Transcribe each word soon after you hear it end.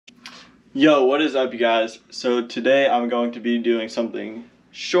Yo, what is up, you guys? So today I'm going to be doing something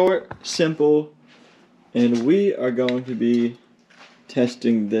short, simple, and we are going to be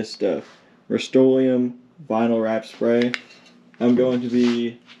testing this stuff. Rustoleum vinyl wrap spray. I'm going to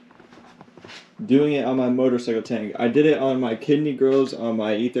be doing it on my motorcycle tank. I did it on my kidney grills on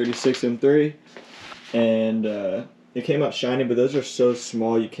my E36 M3, and it came out shiny, but those are so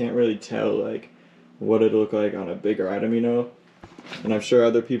small you can't really tell like what it'll look like on a bigger item, you know? And I'm sure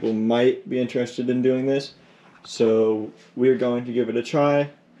other people might be interested in doing this. So we're going to give it a try.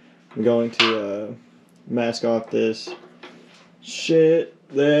 I'm going to mask off this shit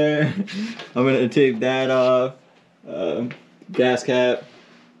there. I'm going to take that off. Gas cap.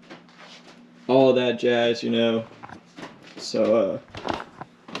 All that jazz, you know. So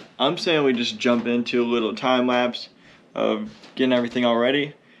I'm saying we just jump into a little time lapse of getting everything all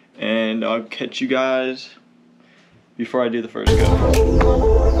ready. And I'll catch you guys before I do the first go.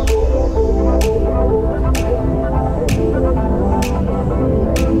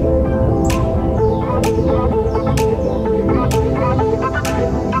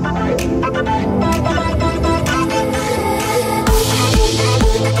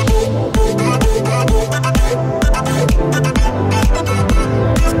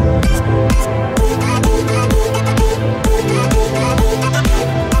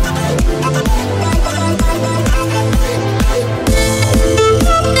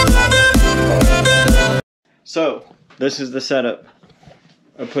 So, this is the setup.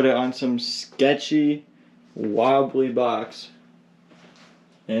 I put it on some sketchy, wobbly box.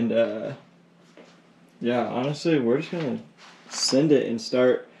 And, yeah, honestly, we're just gonna send it and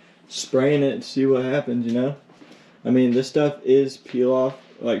start spraying it and see what happens, you know? I mean, this stuff is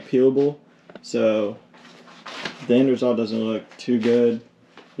peelable, so the end result doesn't look too good.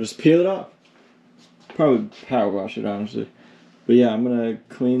 Just peel it off. Probably power wash it, honestly. But yeah, I'm gonna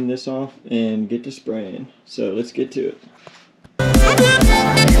clean this off and get to spraying. So let's get to it.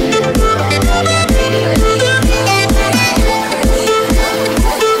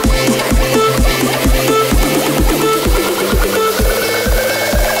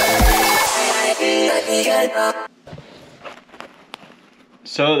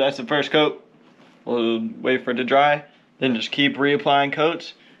 So that's the first coat. We'll wait for it to dry, then just keep reapplying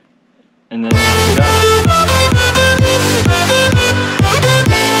coats, and then we're done.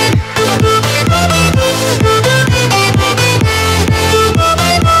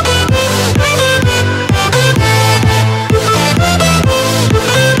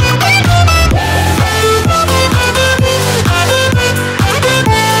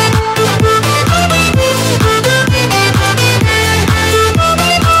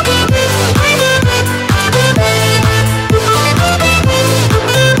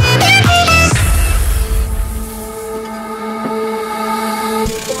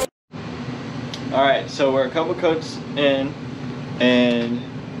 Alright, so we're a couple coats in, and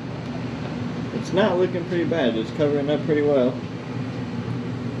it's not looking pretty bad. It's covering up pretty well.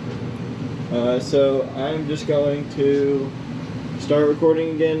 So I'm just going to start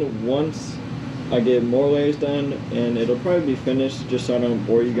recording again once I get more layers done, and it'll probably be finished just so I don't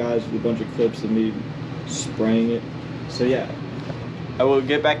bore you guys with a bunch of clips of me spraying it. So yeah, I will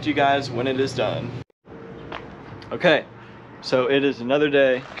get back to you guys when it is done. Okay, so it is another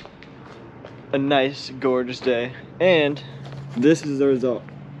day. A nice, gorgeous day, and this is the result.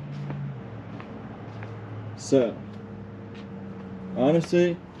 So,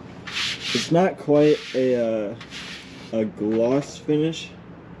 honestly, it's not quite a gloss finish.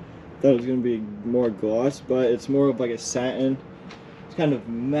 Thought it was gonna be more gloss, but it's more of like a satin. It's kind of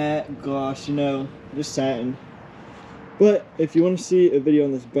matte gloss, you know, just satin. But if you want to see a video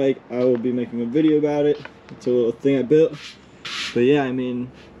on this bike, I will be making a video about it. It's a little thing I built. But yeah, I mean,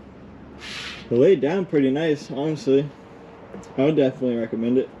 it laid down pretty nice, honestly. I would definitely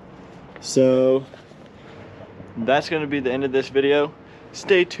recommend it. So that's going to be the end of this video.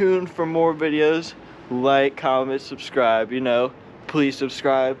 Stay tuned for more videos. Like, comment, subscribe, you know. Please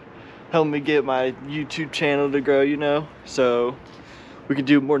subscribe. Help me get my YouTube channel to grow, you know. So we can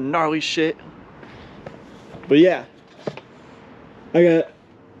do more gnarly shit. But yeah, I got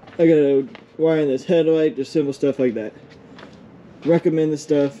a wire in this headlight, just simple stuff like that. Recommend the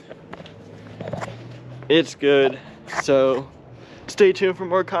stuff. It's good. So stay tuned for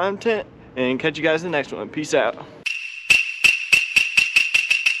more content, and catch you guys in the next one. Peace out.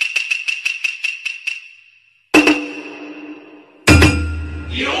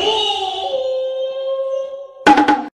 Yo!